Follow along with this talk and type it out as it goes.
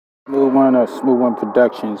Smooth One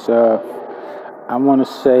Productions. I want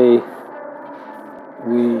to say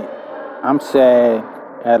we. I'm sad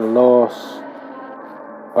at a loss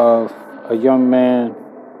of a young man.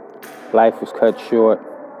 Life was cut short.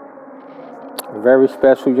 A very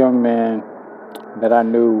special young man that I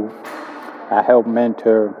knew. I helped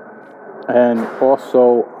mentor, and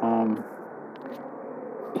also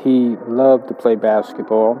he loved to play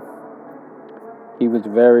basketball. He was a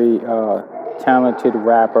very talented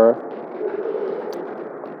rapper,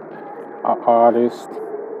 artist,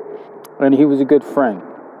 and he was a good friend.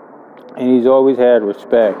 And he's always had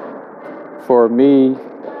respect for me,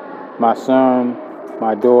 my son,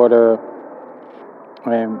 my daughter,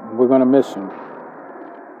 and we're gonna miss him.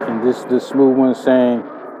 And this the smooth one saying,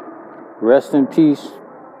 rest in peace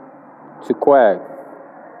to Quag.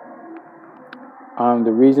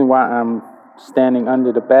 The reason why I'm standing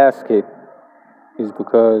under the basket is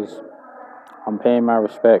because I'm paying my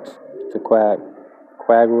respects to Quag.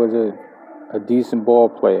 Quag was a decent ball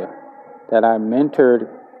player that I mentored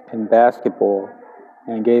in basketball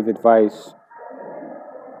and gave advice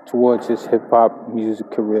towards his hip hop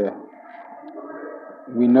music career.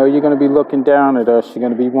 We know you're going to be looking down at us. You're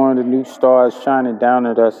going to be one of the new stars shining down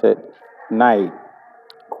at us at night.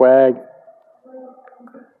 Quag,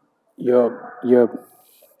 your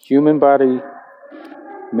human body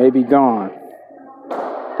may be gone,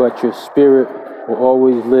 but your spirit will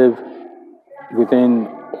always live within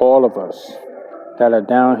all of us that are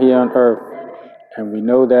down here on earth. And we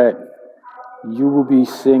know that you will be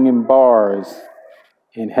singing bars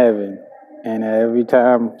in heaven. And every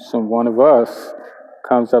time one of us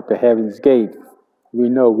comes up to heaven's gate, we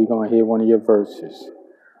know we're going to hear one of your verses.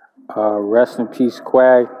 Rest in peace,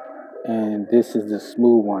 Quag. And this is the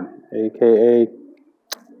smooth one, a.k.a.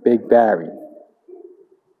 Big Barry.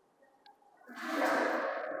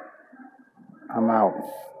 I'm out.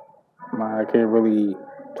 I can't really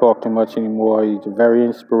talk too much anymore. He's a very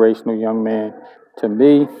inspirational young man to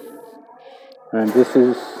me. And this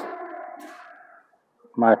is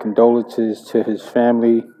my condolences to his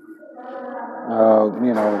family.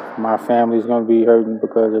 My family's going to be hurting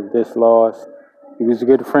because of this loss. He was a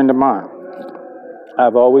good friend of mine.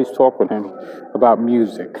 I've always talked with him about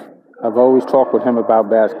music. I've always talked with him about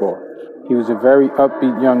basketball. He was a very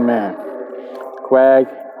upbeat young man. Quag,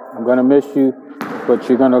 I'm going to miss you, but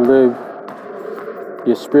you're going to live.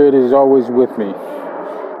 Your spirit is always with me.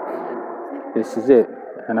 This is it,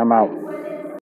 and I'm out.